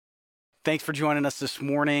Thanks for joining us this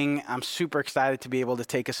morning. I'm super excited to be able to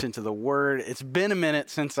take us into the Word. It's been a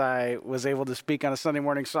minute since I was able to speak on a Sunday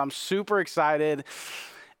morning, so I'm super excited.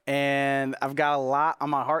 And I've got a lot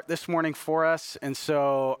on my heart this morning for us. And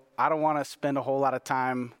so I don't want to spend a whole lot of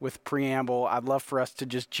time with preamble. I'd love for us to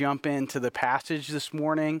just jump into the passage this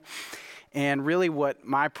morning. And really what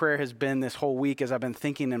my prayer has been this whole week as I've been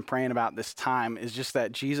thinking and praying about this time is just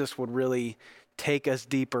that Jesus would really take us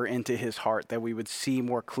deeper into his heart, that we would see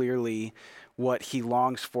more clearly what he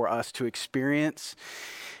longs for us to experience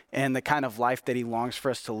and the kind of life that he longs for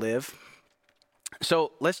us to live.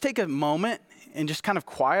 So let's take a moment and just kind of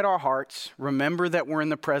quiet our hearts, remember that we're in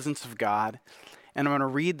the presence of God. And I'm going to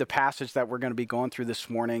read the passage that we're going to be going through this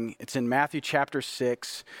morning. It's in Matthew chapter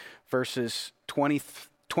 6, verses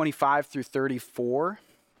 25 through 34.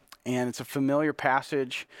 And it's a familiar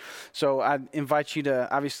passage. So I invite you to,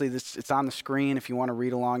 obviously it's on the screen. If you want to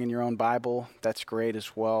read along in your own Bible, that's great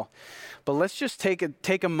as well. But let's just take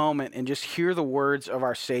a moment and just hear the words of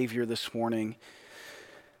our Savior this morning.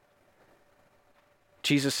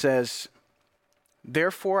 Jesus says,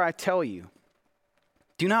 "Therefore I tell you,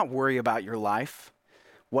 do not worry about your life,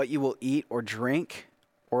 what you will eat or drink,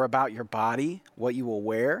 or about your body, what you will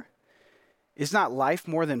wear. Is not life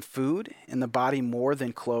more than food, and the body more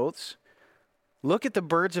than clothes? Look at the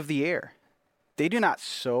birds of the air. They do not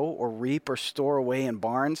sow or reap or store away in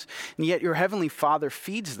barns, and yet your heavenly Father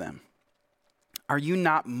feeds them. Are you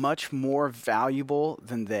not much more valuable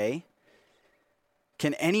than they?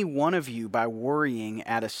 Can any one of you, by worrying,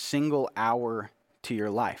 add a single hour to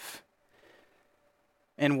your life?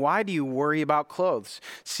 And why do you worry about clothes?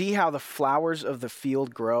 See how the flowers of the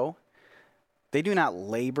field grow? They do not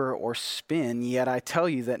labor or spin, yet I tell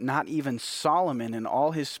you that not even Solomon in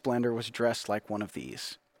all his splendor was dressed like one of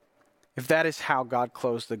these. If that is how God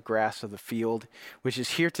clothes the grass of the field, which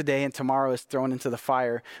is here today and tomorrow is thrown into the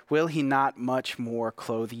fire, will he not much more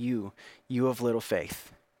clothe you, you of little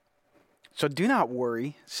faith? So do not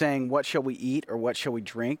worry, saying, what shall we eat, or what shall we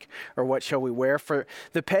drink, or what shall we wear? For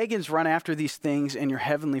the pagans run after these things, and your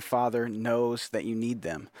heavenly Father knows that you need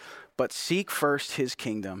them. But seek first his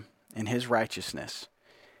kingdom and his righteousness,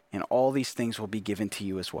 and all these things will be given to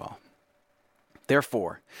you as well.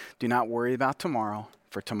 Therefore, do not worry about tomorrow,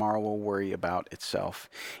 for tomorrow will worry about itself.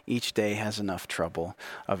 Each day has enough trouble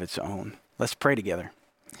of its own." Let's pray together.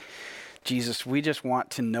 Jesus, we just want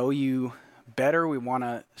to know you better. We want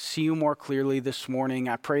to see you more clearly this morning.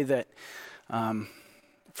 I pray that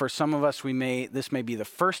for some of us, this may be the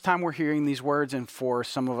first time we're hearing these words, and for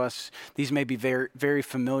some of us, these may be very, very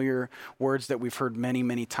familiar words that we've heard many,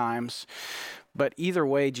 many times. But either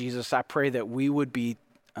way, Jesus, I pray that we would be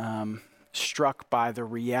struck by the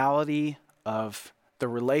reality of the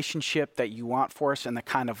relationship that you want for us and the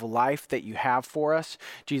kind of life that you have for us.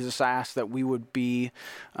 Jesus, I ask that we would be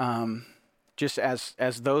just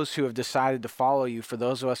as those who have decided to follow you, for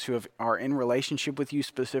those of us who are in relationship with you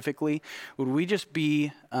specifically, would we just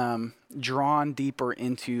be drawn deeper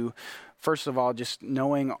into, first of all, just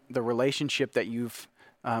knowing the relationship that you've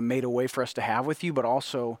made a way for us to have with you, but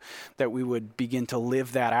also that we would begin to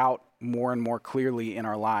live that out more and more clearly in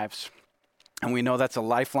our lives. And we know that's a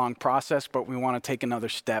lifelong process, but we want to take another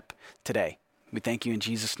step today. We thank you in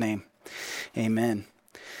Jesus' name. Amen.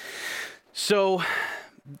 So,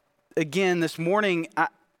 again, this morning, I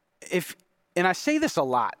say this a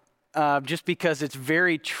lot, just because it's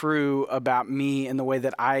very true about me and the way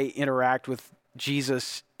that I interact with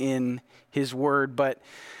Jesus in his word. But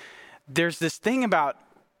there's this thing about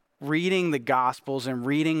reading the Gospels and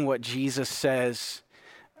reading what Jesus says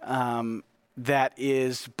that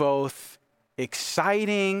is both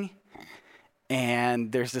exciting,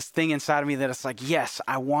 and there's this thing inside of me that it's like, yes,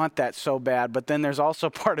 I want that so bad. But then there's also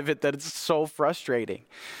part of it that it's so frustrating,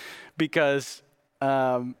 because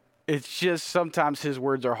it's just sometimes his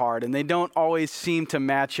words are hard, and they don't always seem to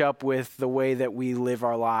match up with the way that we live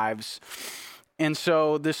our lives. And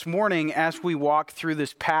so this morning, as we walk through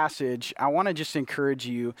this passage, I want to just encourage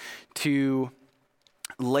you to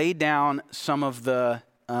lay down some of the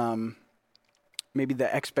maybe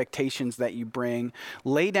the expectations that you bring,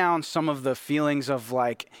 lay down some of the feelings of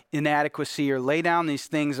like inadequacy, or lay down these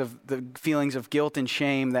things of the feelings of guilt and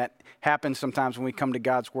shame that happen sometimes when we come to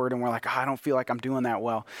God's word and we're like, I don't feel like I'm doing that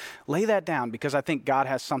well. Lay that down, because I think God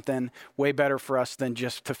has something way better for us than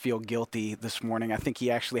just to feel guilty this morning. I think he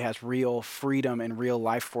actually has real freedom and real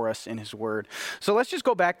life for us in his word. So let's just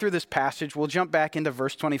go back through this passage. We'll jump back into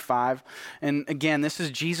verse 25. And again, this is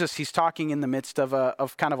Jesus. He's talking in the midst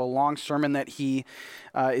of kind of a long sermon that he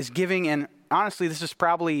is giving. And honestly, this is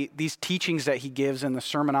probably these teachings that he gives in the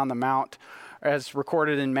Sermon on the Mount as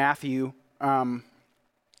recorded in Matthew.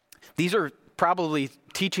 These are probably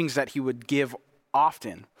teachings that he would give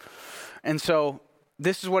often. And so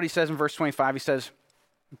this is what he says in verse 25. He says,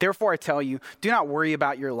 therefore I tell you, do not worry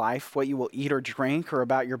about your life, what you will eat or drink, or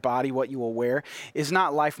about your body, what you will wear. Is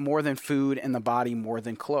not life more than food, and the body more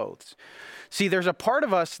than clothes? See, there's a part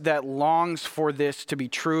of us that longs for this to be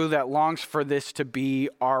true, that longs for this to be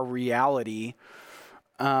our reality.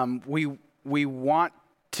 We want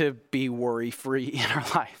to be worry-free in our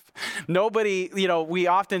life. Nobody, we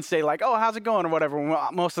often say like, oh, how's it going or whatever. Well,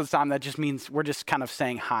 most of the time that just means we're just kind of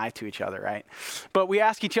saying hi to each other, right? But we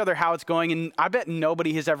ask each other how it's going, and I bet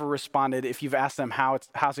nobody has ever responded. If you've asked them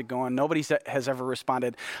how's it going, nobody has ever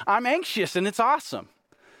responded, I'm anxious and it's awesome.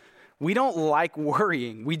 We don't like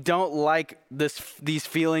worrying. We don't like these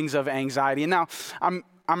feelings of anxiety. And now I'm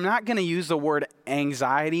not going to use the word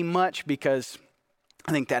anxiety much because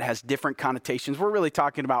I think that has different connotations. We're really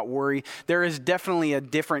talking about worry. There is definitely a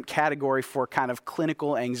different category for kind of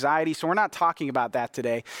clinical anxiety. So we're not talking about that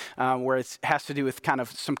today, where it has to do with kind of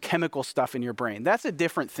some chemical stuff in your brain. That's a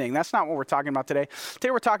different thing. That's not what we're talking about today. Today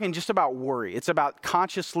we're talking just about worry. It's about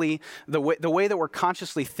consciously, the way that we're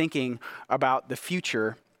consciously thinking about the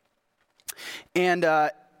future. And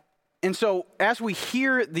so as we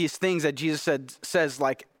hear these things that Jesus says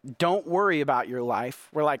like, don't worry about your life,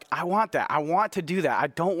 we're like, I want that. I want to do that. I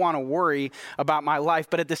don't want to worry about my life.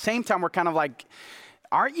 But at the same time, we're kind of like,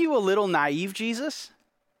 aren't you a little naive, Jesus?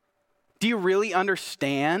 Do you really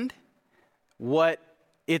understand what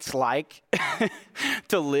it's like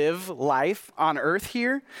to live life on earth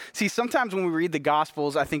here? See, sometimes when we read the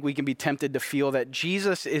Gospels, I think we can be tempted to feel that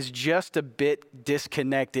Jesus is just a bit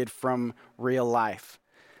disconnected from real life.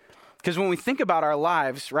 Because when we think about our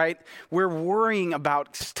lives, right, we're worrying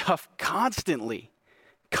about stuff constantly.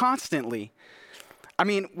 I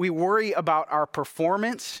mean, we worry about our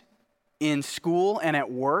performance in school and at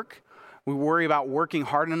work. We worry about working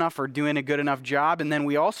hard enough or doing a good enough job. And then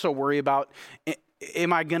we also worry about,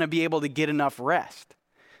 am I going to be able to get enough rest?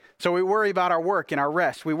 So we worry about our work and our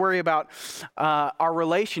rest. We worry about our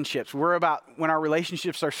relationships. We worry about when our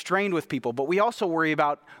relationships are strained with people. But we also worry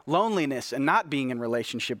about loneliness and not being in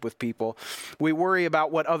relationship with people. We worry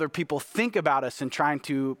about what other people think about us and trying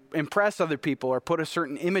to impress other people or put a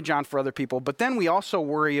certain image on for other people. But then we also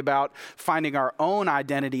worry about finding our own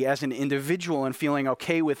identity as an individual and feeling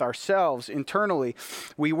okay with ourselves internally.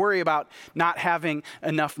 We worry about not having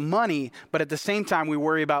enough money, but at the same time, we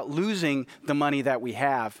worry about losing the money that we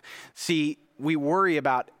have. See, we worry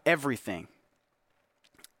about everything.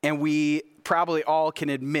 And we probably all can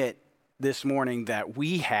admit this morning that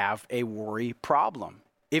we have a worry problem.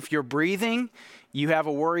 If you're breathing, you have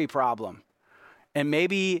a worry problem. And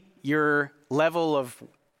maybe your level of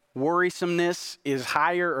worrisomeness is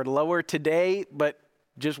higher or lower today, but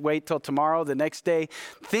just wait till tomorrow, the next day.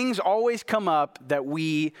 Things always come up that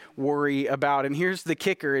we worry about. And here's the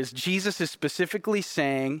kicker is Jesus is specifically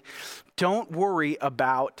saying, don't worry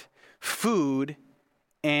about food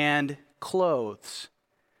and clothes.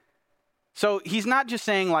 So he's not just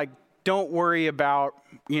saying like, don't worry about,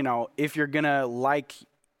 if you're going to like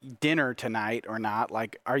dinner tonight or not.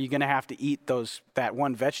 Like, are you going to have to eat that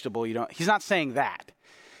one vegetable you don't? He's not saying that.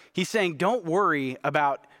 He's saying, don't worry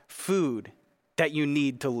about food that you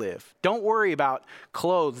need to live. Don't worry about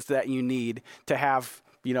clothes that you need to have,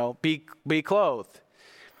 be clothed.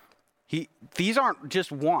 These aren't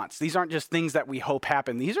just wants. These aren't just things that we hope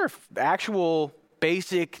happen. These are actual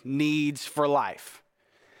basic needs for life.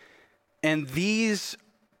 And these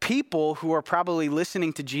people who are probably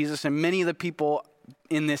listening to Jesus, and many of the people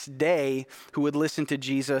in this day who would listen to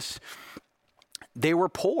Jesus, they were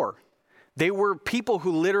poor. They were people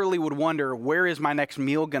who literally would wonder, where is my next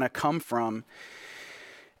meal going to come from?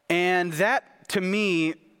 And that, to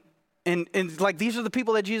me, and like these are the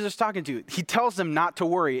people that Jesus is talking to. He tells them not to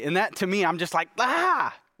worry. And that, to me, I'm just like,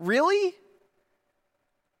 really?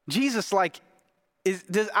 Jesus,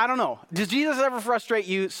 I don't know. Does Jesus ever frustrate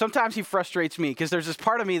you? Sometimes he frustrates me because there's this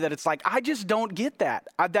part of me that it's like, I just don't get that.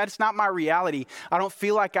 That's not my reality. I don't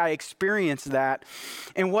feel like I experience that.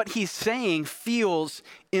 And what he's saying feels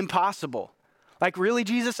impossible. Like, really,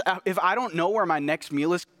 Jesus, if I don't know where my next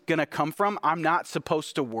meal is going to come from, I'm not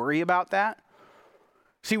supposed to worry about that?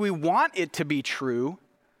 See, we want it to be true,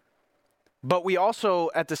 but we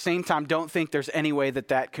also, at the same time, don't think there's any way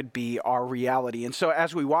that could be our reality. And so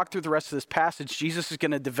as we walk through the rest of this passage, Jesus is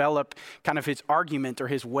going to develop kind of his argument or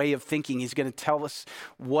his way of thinking. He's going to tell us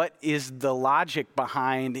what is the logic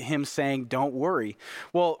behind him saying, don't worry.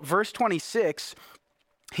 Well, verse 26,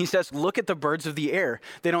 he says, look at the birds of the air.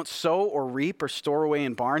 They don't sow or reap or store away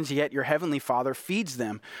in barns, yet your heavenly Father feeds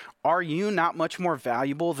them. Are you not much more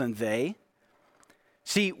valuable than they?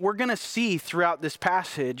 See, we're going to see throughout this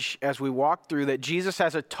passage as we walk through that Jesus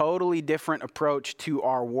has a totally different approach to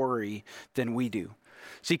our worry than we do.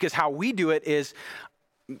 See, because how we do it is,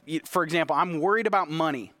 for example, I'm worried about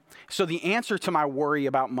money. So the answer to my worry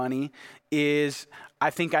about money is I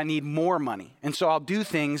think I need more money. And so I'll do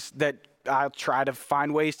things that I'll try to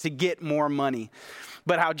find ways to get more money.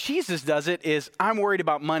 But how Jesus does it is I'm worried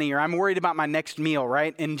about money, or I'm worried about my next meal,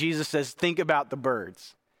 right? And Jesus says, think about the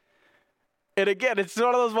birds. And again, it's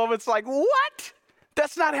one of those moments like, what?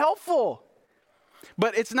 That's not helpful.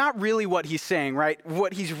 But it's not really what he's saying, right?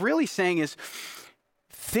 What he's really saying is,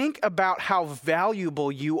 think about how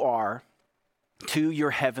valuable you are to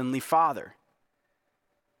your heavenly Father.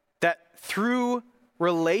 That through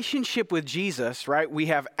relationship with Jesus, right, we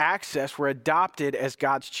have access, we're adopted as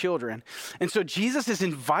God's children. And so Jesus is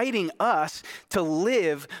inviting us to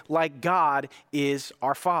live like God is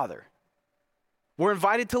our Father. We're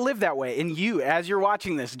invited to live that way. And you, as you're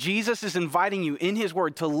watching this, Jesus is inviting you in his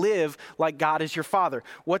word to live like God is your Father.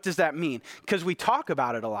 What does that mean? Because we talk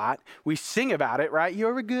about it a lot. We sing about it, right?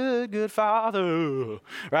 You're a good, good Father,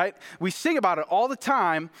 right? We sing about it all the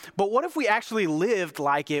time. But what if we actually lived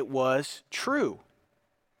like it was true?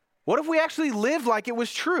 What if we actually lived like it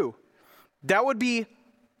was true? That would be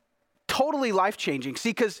totally life-changing. See,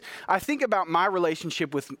 because I think about my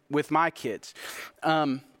relationship with my kids.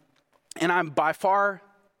 And I'm by far,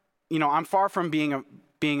 I'm far from being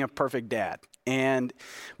a perfect dad.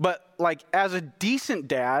 But like as a decent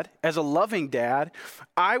dad, as a loving dad,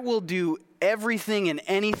 I will do everything and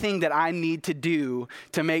anything that I need to do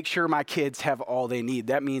to make sure my kids have all they need.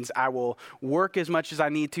 That means I will work as much as I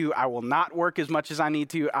need to. I will not work as much as I need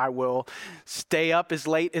to. I will stay up as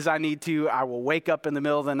late as I need to. I will wake up in the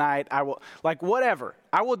middle of the night. I will, like, whatever.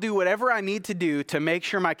 I will do whatever I need to do to make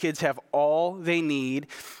sure my kids have all they need.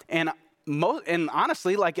 And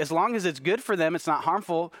honestly, like, as long as it's good for them, it's not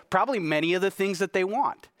harmful, probably many of the things that they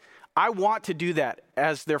want. I want to do that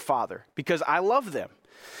as their father because I love them.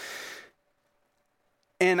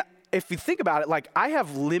 And if you think about it, like, I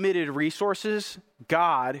have limited resources.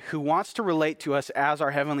 God, who wants to relate to us as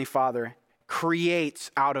our Heavenly Father,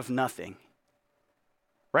 creates out of nothing.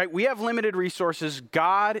 Right? We have limited resources.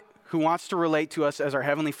 God, who wants to relate to us as our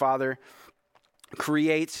Heavenly Father,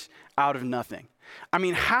 creates out of nothing. I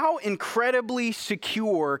mean, how incredibly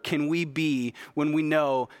secure can we be when we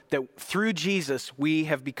know that through Jesus, we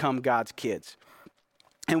have become God's kids?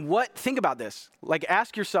 And think about this, like,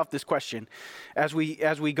 ask yourself this question as we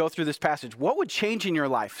go through this passage. What would change in your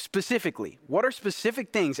life specifically? What are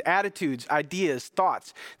specific things, attitudes, ideas,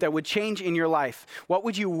 thoughts that would change in your life? What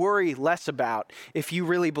would you worry less about if you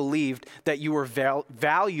really believed that you were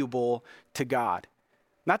valuable to God?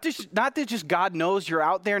 Not that just God knows you're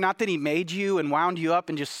out there, not that he made you and wound you up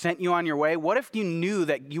and just sent you on your way. What if you knew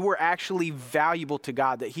that you were actually valuable to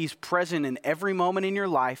God, that he's present in every moment in your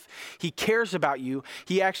life? He cares about you.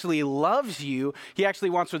 He actually loves you. He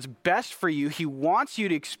actually wants what's best for you. He wants you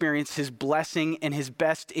to experience his blessing and his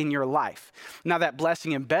best in your life. Now, that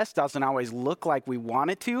blessing and best doesn't always look like we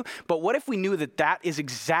want it to, but what if we knew that that is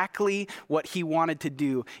exactly what he wanted to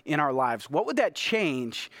do in our lives? What would that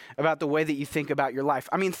change about the way that you think about your life?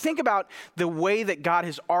 I mean, think about the way that God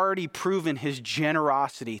has already proven his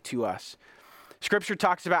generosity to us. Scripture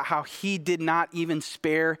talks about how he did not even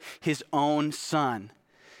spare his own son.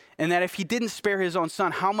 And that if he didn't spare his own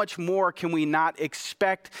son, how much more can we not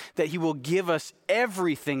expect that he will give us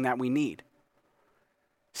everything that we need?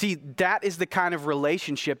 See, that is the kind of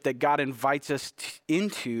relationship that God invites us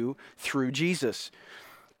into through Jesus.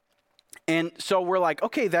 And so we're like,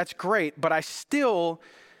 okay, that's great, but I still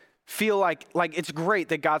feel like it's great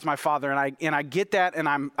that God's my Father, and I get that,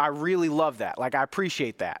 and I really love that. Like, I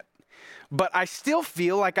appreciate that. But I still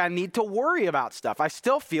feel like I need to worry about stuff. I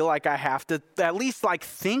still feel like I have to at least like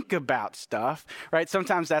think about stuff, right?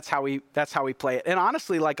 Sometimes that's how we play it. And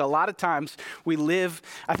honestly, like, a lot of times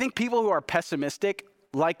I think people who are pessimistic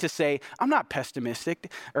like to say, I'm not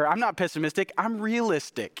pessimistic, I'm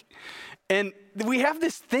realistic. And we have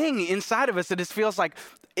this thing inside of us that just feels like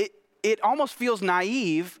it almost feels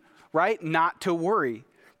naive, right? Not to worry.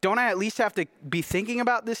 Don't I at least have to be thinking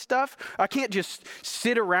about this stuff? I can't just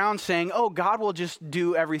sit around saying, oh, God will just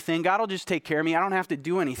do everything. God will just take care of me. I don't have to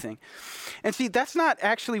do anything. And see, that's not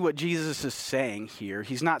actually what Jesus is saying here.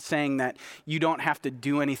 He's not saying that you don't have to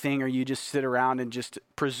do anything or you just sit around and just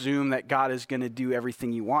presume that God is going to do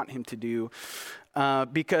everything you want him to do.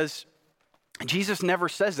 Because Jesus never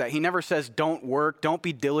says that. He never says, don't work, don't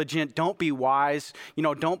be diligent, don't be wise,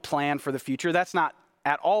 don't plan for the future. That's not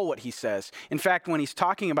at all what he says. In fact, when he's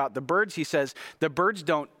talking about the birds, he says, the birds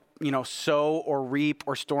don't sow or reap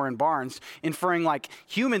or store in barns, inferring like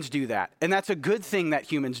humans do that. And that's a good thing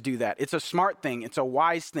that humans do that. It's a smart thing. It's a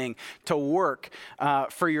wise thing to work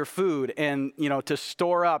for your food and, to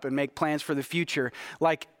store up and make plans for the future.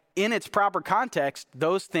 Like in its proper context,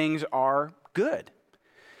 those things are good.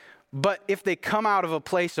 But if they come out of a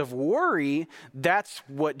place of worry, that's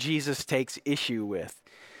what Jesus takes issue with.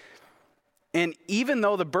 And even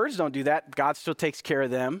though the birds don't do that, God still takes care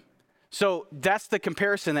of them. So that's the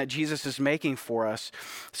comparison that Jesus is making for us.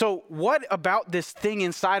 So what about this thing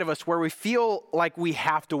inside of us where we feel like we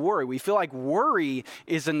have to worry? We feel like worry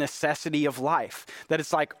is a necessity of life. That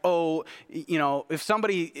it's like, if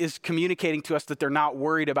somebody is communicating to us that they're not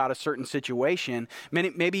worried about a certain situation,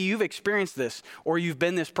 maybe you've experienced this, or you've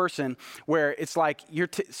been this person where it's like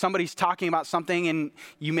somebody's talking about something and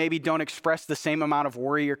you maybe don't express the same amount of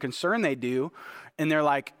worry or concern they do. And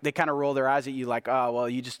they kind of roll their eyes at you like, oh, well,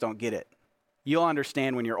 you just don't get it. You'll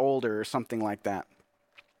understand when you're older or something like that.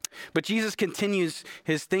 But Jesus continues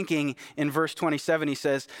his thinking in verse 27. He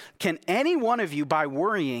says, can any one of you by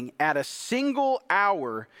worrying add a single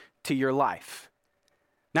hour to your life?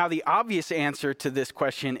 Now, the obvious answer to this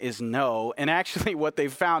question is no. And actually what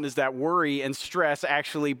they've found is that worry and stress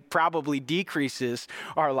actually probably decreases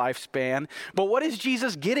our lifespan. But what is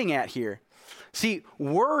Jesus getting at here? See,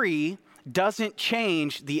 worry doesn't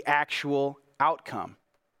change the actual outcome.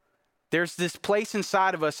 There's this place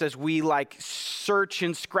inside of us as we search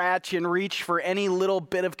and scratch and reach for any little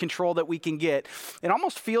bit of control that we can get. It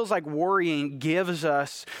almost feels like worrying gives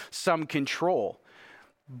us some control.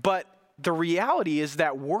 But the reality is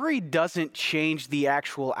that worry doesn't change the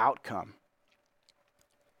actual outcome.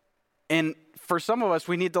 And for some of us,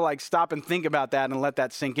 we need to stop and think about that and let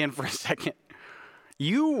that sink in for a second.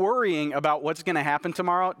 You worrying about what's going to happen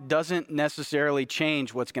tomorrow doesn't necessarily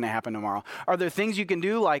change what's going to happen tomorrow. Are there things you can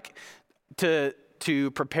do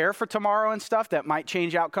to prepare for tomorrow and stuff that might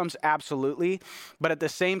change outcomes? Absolutely. But at the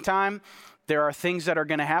same time, there are things that are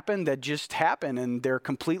going to happen that just happen and they're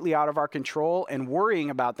completely out of our control, and worrying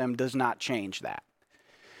about them does not change that.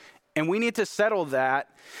 And we need to settle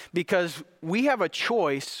that because we have a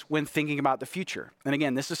choice when thinking about the future. And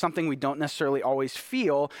again, this is something we don't necessarily always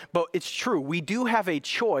feel, but it's true. We do have a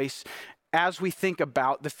choice as we think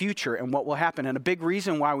about the future and what will happen. And a big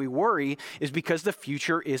reason why we worry is because the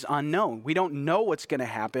future is unknown. We don't know what's going to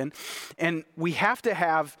happen. And we have to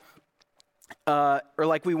have,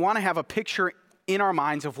 we want to have a picture in our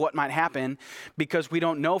minds of what might happen because we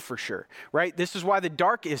don't know for sure, right? This is why the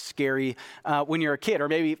dark is scary when you're a kid, or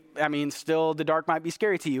still the dark might be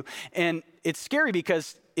scary to you. And it's scary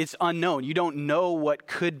because it's unknown. You don't know what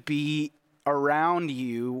could be around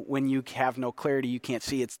you when you have no clarity, you can't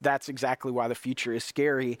see. That's exactly why the future is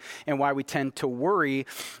scary and why we tend to worry.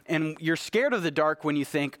 And you're scared of the dark when you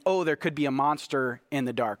think, oh, there could be a monster in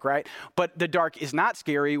the dark, right? But the dark is not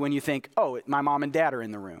scary when you think, oh, my mom and dad are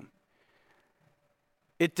in the room.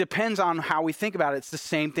 It depends on how we think about it. It's the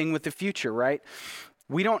same thing with the future, right?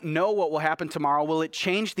 We don't know what will happen tomorrow. Will it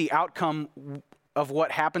change the outcome of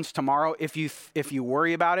what happens tomorrow if you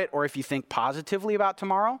worry about it or if you think positively about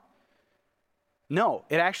tomorrow? No,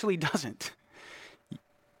 it actually doesn't.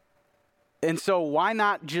 And so why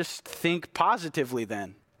not just think positively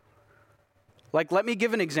then? Let me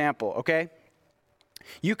give an example, okay?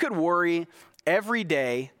 You could worry every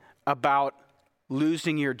day about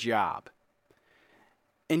losing your job.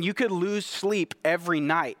 And you could lose sleep every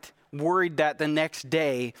night, worried that the next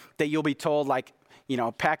day that you'll be told,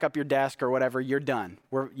 pack up your desk or whatever, you're done,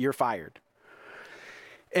 you're fired.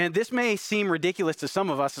 And this may seem ridiculous to some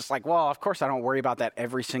of us. It's like, well, of course I don't worry about that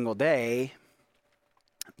every single day.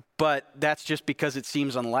 But that's just because it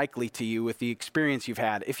seems unlikely to you with the experience you've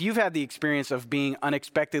had. If you've had the experience of being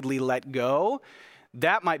unexpectedly let go,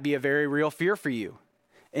 that might be a very real fear for you.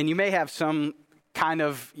 And you may have some kind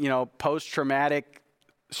of, post-traumatic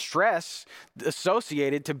stress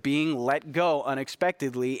associated to being let go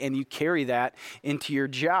unexpectedly, and you carry that into your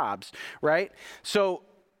jobs, right? So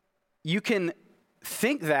you can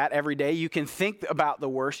think that every day. You can think about the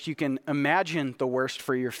worst. You can imagine the worst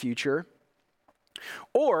for your future.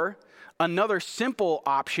 Or another simple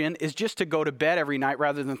option is just to go to bed every night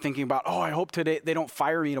rather than thinking about, oh, I hope today they don't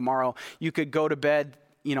fire me tomorrow. You could go to bed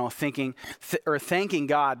thinking or thanking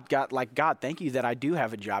God, thank you that I do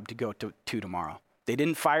have a job to go to tomorrow. They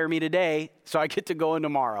didn't fire me today, so I get to go in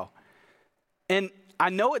tomorrow. And I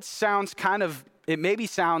know it maybe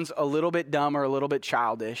sounds a little bit dumb or a little bit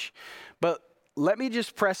childish, but let me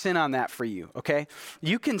just press in on that for you, okay?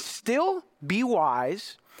 You can still be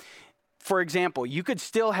wise. For example, you could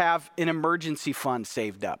still have an emergency fund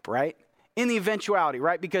saved up, right? in the eventuality,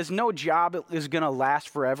 right? Because no job is going to last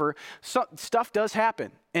forever. Stuff does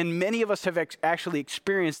happen. And many of us have actually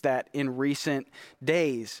experienced that in recent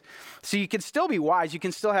days. So you can still be wise. You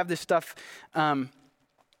can still have this stuff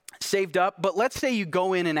saved up. But let's say you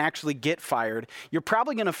go in and actually get fired. You're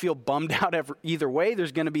probably going to feel bummed out either way.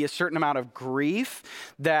 There's going to be a certain amount of grief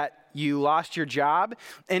that you lost your job.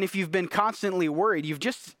 And if you've been constantly worried, you've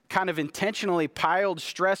just kind of intentionally piled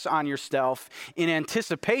stress on yourself in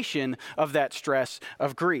anticipation of that stress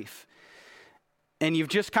of grief. And you've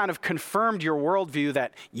just kind of confirmed your worldview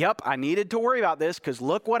that, yep, I needed to worry about this because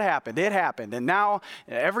look what happened. It happened. And now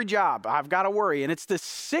every job I've got to worry. And it's this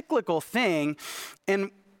cyclical thing.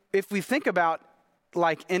 And if we think about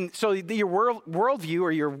and so your worldview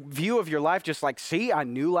or your view of your life, just like, see, I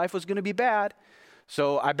knew life was going to be bad.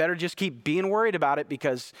 So I better just keep being worried about it,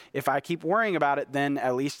 because if I keep worrying about it, then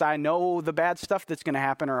at least I know the bad stuff that's going to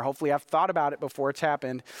happen, or hopefully I've thought about it before it's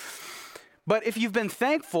happened. But if you've been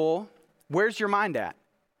thankful, where's your mind at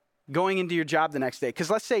going into your job the next day? Because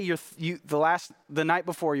let's say the night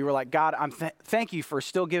before you were like, God, thank you for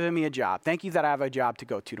still giving me a job. Thank you that I have a job to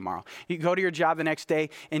go to tomorrow. You go to your job the next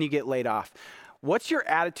day and you get laid off. What's your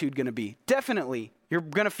attitude going to be? Definitely, you're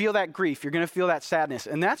going to feel that grief. You're going to feel that sadness.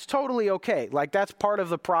 And that's totally okay. Like, that's part of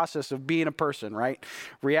the process of being a person, right?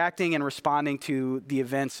 Reacting and responding to the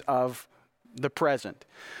events of the present.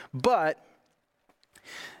 But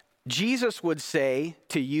Jesus would say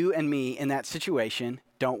to you and me in that situation,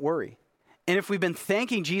 don't worry. And if we've been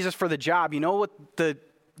thanking Jesus for the job, you know what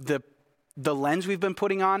the lens we've been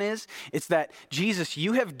putting on is? It's that, Jesus,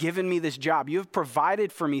 you have given me this job. You have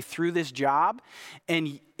provided for me through this job.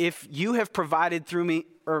 And if you have provided for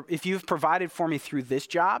me through this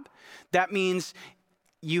job, that means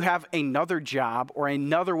you have another job or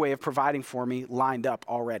another way of providing for me lined up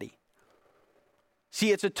already.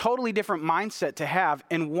 See, it's a totally different mindset to have.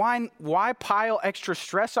 And why pile extra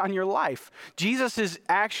stress on your life? Jesus is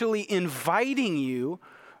actually inviting you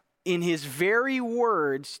in his very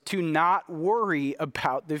words to not worry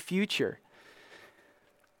about the future.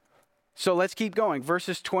 So let's keep going.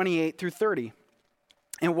 Verses 28 through 30.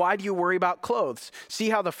 And why do you worry about clothes?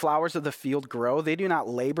 See how the flowers of the field grow? They do not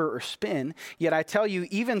labor or spin. Yet I tell you,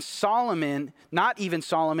 not even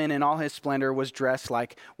Solomon in all his splendor was dressed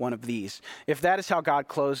like one of these. If that is how God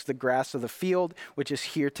clothes the grass of the field, which is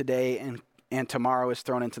here today and tomorrow is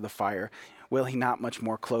thrown into the fire, will he not much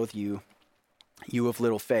more clothe you, you of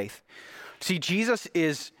little faith? See, Jesus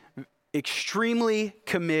is extremely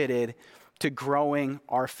committed to growing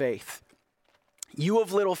our faith. You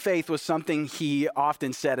of little faith was something he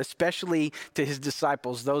often said, especially to his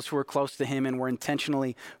disciples, those who were close to him and were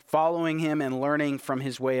intentionally following him and learning from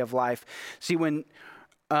his way of life. See, when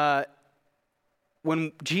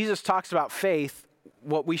Jesus talks about faith,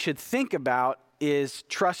 what we should think about is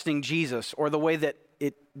trusting Jesus, or the way that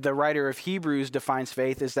the writer of Hebrews defines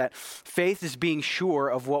faith is that faith is being sure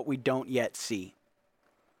of what we don't yet see.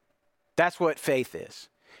 That's what faith is.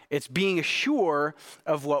 It's being sure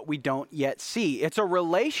of what we don't yet see. It's a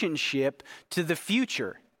relationship to the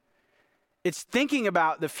future. It's thinking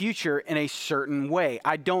about the future in a certain way.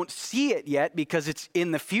 I don't see it yet because it's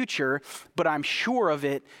in the future, but I'm sure of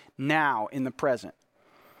it now in the present.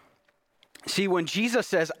 See, when Jesus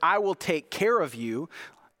says, I will take care of you,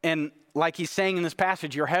 and like he's saying in this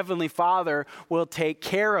passage, your heavenly Father will take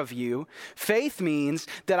care of you. Faith means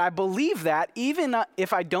that I believe that even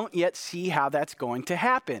if I don't yet see how that's going to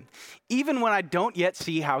happen. Even when I don't yet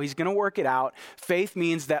see how he's going to work it out, faith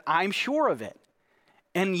means that I'm sure of it.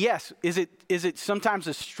 And yes, is it sometimes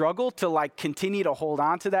a struggle to continue to hold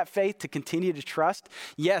on to that faith, to continue to trust?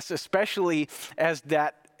 Yes, especially as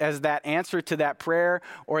that answer to that prayer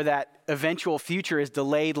or that eventual future is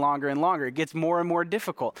delayed longer and longer. It gets more and more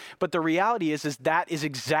difficult. But the reality is that is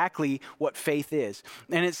exactly what faith is.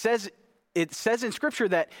 And it says in Scripture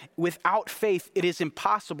that without faith, it is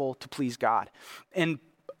impossible to please God. And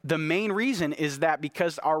the main reason is that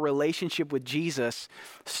because our relationship with Jesus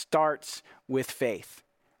starts with faith,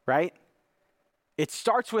 right? It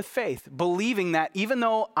starts with faith, believing that even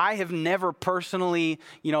though I have never personally,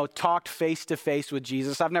 talked face to face with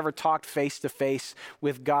Jesus, I've never talked face to face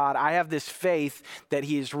with God, I have this faith that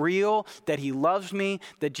he is real, that he loves me,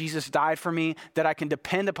 that Jesus died for me, that I can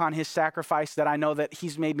depend upon his sacrifice, that I know that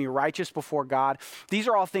he's made me righteous before God. These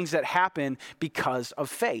are all things that happen because of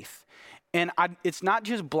faith. And it's not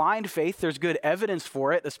just blind faith. There's good evidence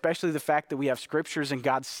for it, especially the fact that we have scriptures and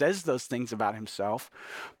God says those things about himself.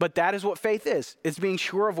 But that is what faith is. It's being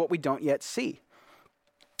sure of what we don't yet see.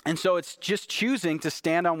 And so it's just choosing to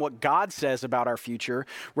stand on what God says about our future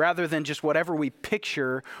rather than just whatever we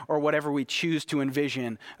picture or whatever we choose to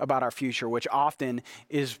envision about our future, which often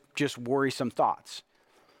is just worrisome thoughts.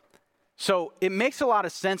 So it makes a lot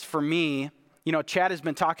of sense for me, Chad has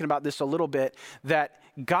been talking about this a little bit, that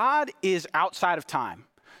God is outside of time.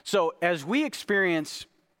 So as we experience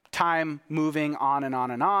time moving on and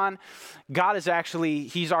on and on, God is actually,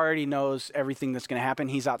 he's already knows everything that's going to happen.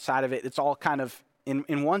 He's outside of it. It's all kind of,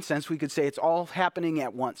 in one sense, we could say it's all happening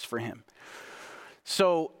at once for him.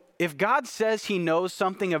 So if God says he knows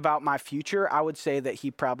something about my future, I would say that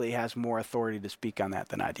he probably has more authority to speak on that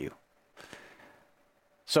than I do.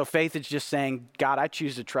 So faith is just saying, God, I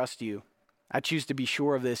choose to trust you. I choose to be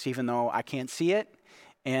sure of this even though I can't see it.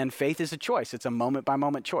 And faith is a choice. It's a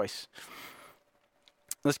moment-by-moment choice.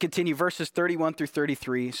 Let's continue verses 31 through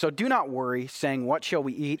 33. So do not worry, saying, what shall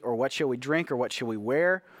we eat, or what shall we drink, or what shall we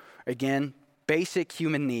wear? Again, basic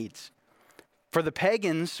human needs. For the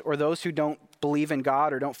pagans, or those who don't believe in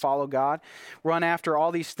God or don't follow God, run after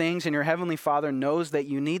all these things, and your heavenly Father knows that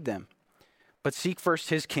you need them. But seek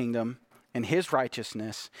first his kingdom and his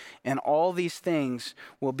righteousness, and all these things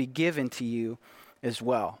will be given to you as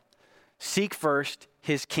well. Seek first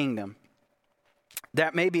his kingdom.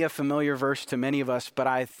 That may be a familiar verse to many of us, but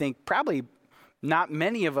I think probably not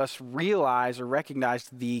many of us realize or recognize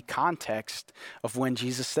the context of when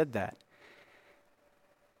Jesus said that.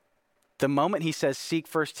 The moment he says, seek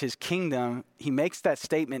first his kingdom, he makes that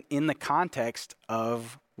statement in the context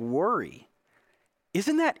of worry.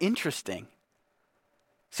 Isn't that interesting?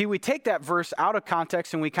 See, we take that verse out of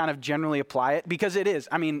context and we kind of generally apply it because it is.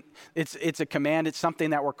 I mean, it's a command. It's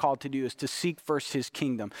something that we're called to do, is to seek first his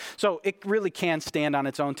kingdom. So it really can stand on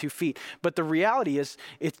its own 2 feet. But the reality is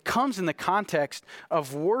it comes in the context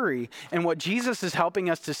of worry. And what Jesus is helping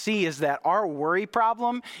us to see is that our worry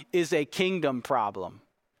problem is a kingdom problem.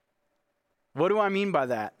 What do I mean by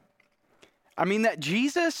that? I mean that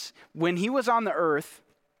Jesus, when he was on the earth,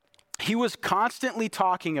 he was constantly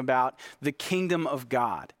talking about the kingdom of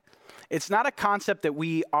God. It's not a concept that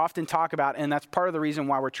we often talk about, and that's part of the reason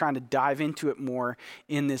why we're trying to dive into it more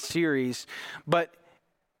in this series. But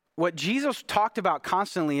what Jesus talked about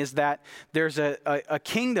constantly is that there's a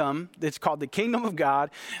kingdom that's called the kingdom of God.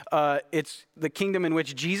 It's the kingdom in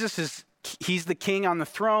which he's the king on the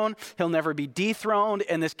throne. He'll never be dethroned,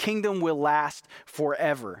 and this kingdom will last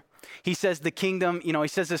forever. He says the kingdom, he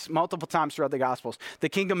says this multiple times throughout the Gospels. The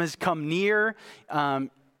kingdom has come near,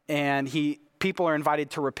 and people are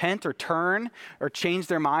invited to repent or turn or change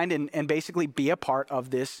their mind and basically be a part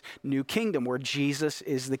of this new kingdom where Jesus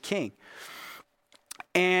is the king.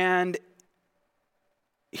 And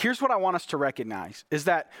here's what I want us to recognize, is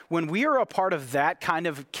that when we are a part of that kind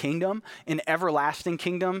of kingdom, an everlasting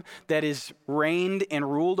kingdom that is reigned and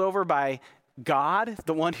ruled over by God,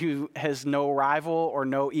 the one who has no rival or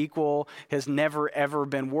no equal, has never ever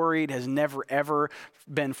been worried, has never ever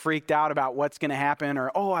been freaked out about what's going to happen,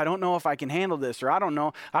 or, I don't know if I can handle this, or I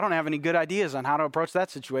don't have any good ideas on how to approach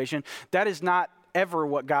that situation. That is not ever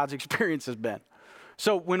what God's experience has been.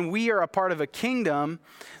 So when we are a part of a kingdom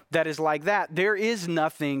that is like that, there is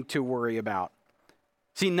nothing to worry about.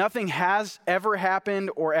 See, nothing has ever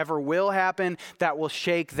happened or ever will happen that will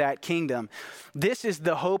shake that kingdom. This is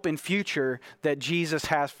the hope and future that Jesus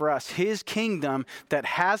has for us. His kingdom that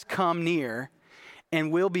has come near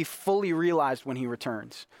and will be fully realized when he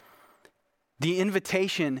returns. The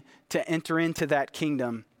invitation to enter into that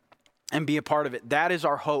kingdom and be a part of it. That is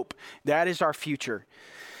our hope. That is our future.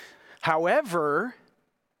 However,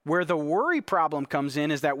 where the worry problem comes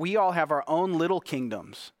in is that we all have our own little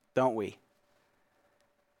kingdoms, don't we?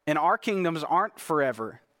 And our kingdoms aren't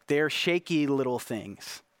forever. They're shaky little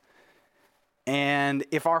things. And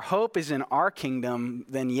if our hope is in our kingdom,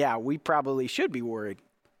 then we probably should be worried.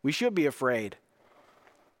 We should be afraid.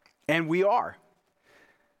 And we are.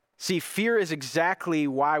 See, fear is exactly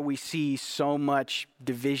why we see so much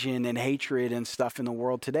division and hatred and stuff in the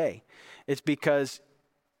world today. It's because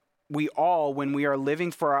we all, when we are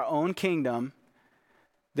living for our own kingdom,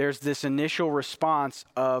 there's this initial response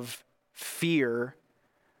of fear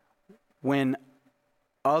when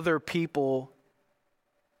other people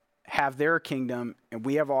have their kingdom and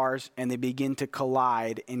we have ours, and they begin to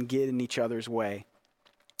collide and get in each other's way.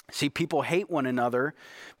 See, people hate one another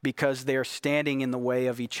because they're standing in the way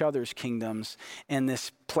of each other's kingdoms, and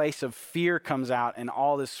this place of fear comes out, and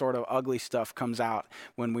all this sort of ugly stuff comes out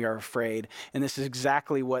when we are afraid. And this is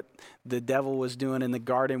exactly what the devil was doing in the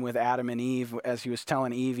garden with Adam and Eve. As he was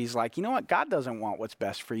telling Eve, he's like, you know what? God doesn't want what's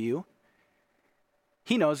best for you.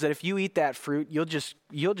 He knows that if you eat that fruit, you'll just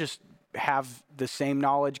have the same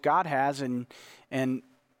knowledge God has, and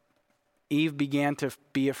Eve began to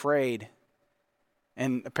be afraid.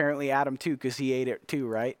 And apparently Adam too, because he ate it too,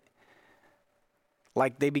 right?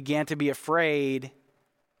 Like they began to be afraid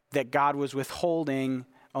that God was withholding,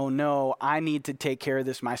 oh no, I need to take care of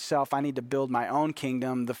this myself. I need to build my own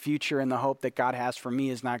kingdom. The future and the hope that God has for me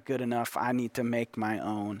is not good enough. I need to make my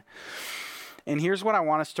own. And here's what I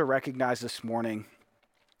want us to recognize this morning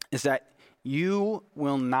is that you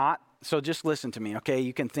will not, so just listen to me, okay?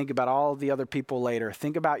 You can think about all the other people later.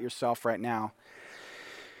 Think about yourself right now.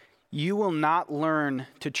 You will not learn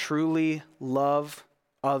to truly love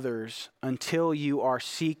others until you are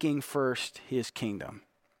seeking first his kingdom.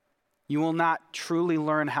 You will not truly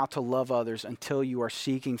learn how to love others until you are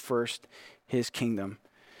seeking first his kingdom.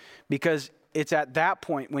 Because it's at that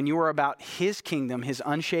point when you are about his kingdom, his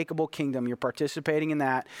unshakable kingdom, you're participating in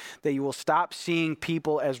that you will stop seeing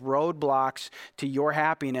people as roadblocks to your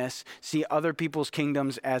happiness, see other people's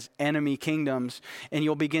kingdoms as enemy kingdoms, and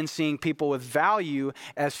you'll begin seeing people with value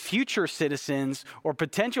as future citizens or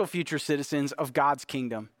potential future citizens of God's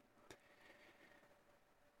kingdom.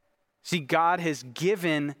 See, God has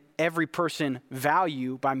given every person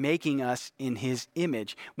value by making us in his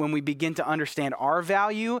image. When we begin to understand our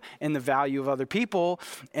value and the value of other people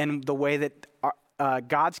and the way that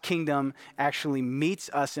God's kingdom actually meets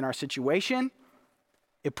us in our situation,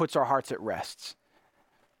 it puts our hearts at rest.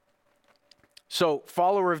 So,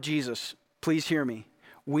 follower of Jesus, please hear me.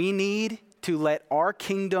 We need to let our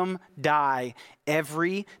kingdom die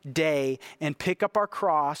every day and pick up our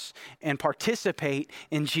cross and participate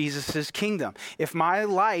in Jesus' kingdom. If my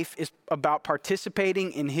life is about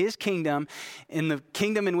participating in his kingdom, in the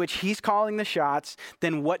kingdom in which he's calling the shots,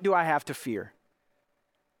 then what do I have to fear?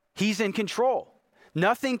 He's in control.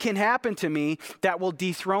 Nothing can happen to me that will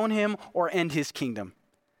dethrone him or end his kingdom.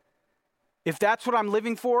 If that's what I'm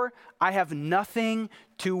living for, I have nothing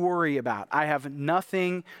to worry about. I have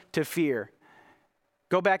nothing to fear.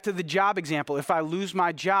 Go back to the job example. If I lose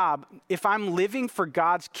my job, if I'm living for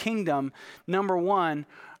God's kingdom, number one,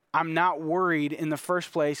 I'm not worried in the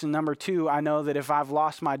first place. And number two, I know that if I've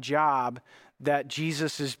lost my job, that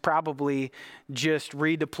Jesus is probably just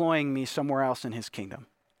redeploying me somewhere else in his kingdom.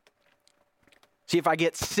 See, if I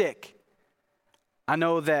get sick, I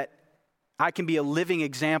know that I can be a living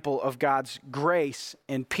example of God's grace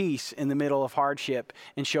and peace in the middle of hardship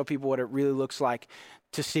and show people what it really looks like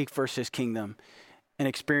to seek first his kingdom and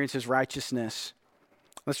experience his righteousness.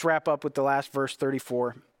 Let's wrap up with the last verse,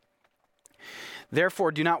 34.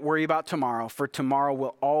 Therefore, do not worry about tomorrow, for tomorrow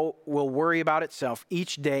will worry about itself.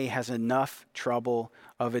 Each day has enough trouble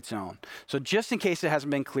of its own. So just in case it hasn't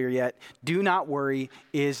been clear yet, do not worry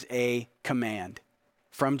is a command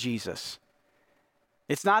from Jesus.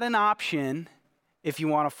 It's not an option if you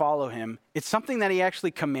want to follow him. It's something that he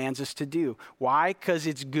actually commands us to do. Why? Because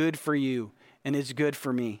it's good for you and it's good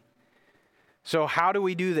for me. So how do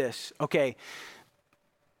we do this? Okay,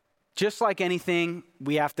 just like anything,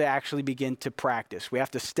 we have to actually begin to practice. We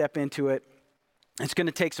have to step into it. It's going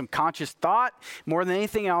to take some conscious thought. More than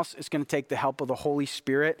anything else, it's going to take the help of the Holy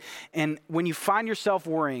Spirit. And when you find yourself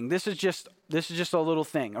worrying, this is just a little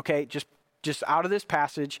thing, okay? Just out of this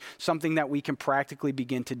passage, something that we can practically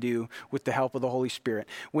begin to do with the help of the Holy Spirit.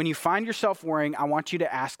 When you find yourself worrying, I want you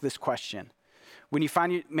to ask this question. When you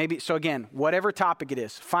find so again, whatever topic it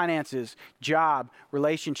is, finances, job,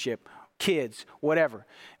 relationship, kids, whatever.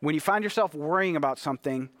 When you find yourself worrying about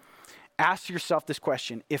something, ask yourself this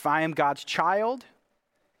question. If I am God's child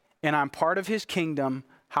and I'm part of his kingdom,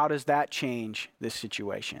 how does that change this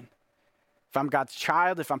situation? If I'm God's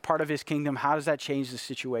child, if I'm part of his kingdom, how does that change the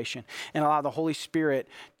situation? And allow the Holy Spirit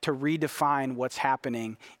to redefine what's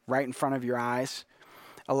happening right in front of your eyes.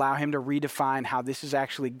 Allow him to redefine how this is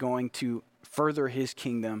actually going to further his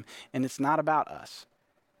kingdom. And it's not about us.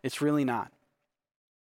 It's really not.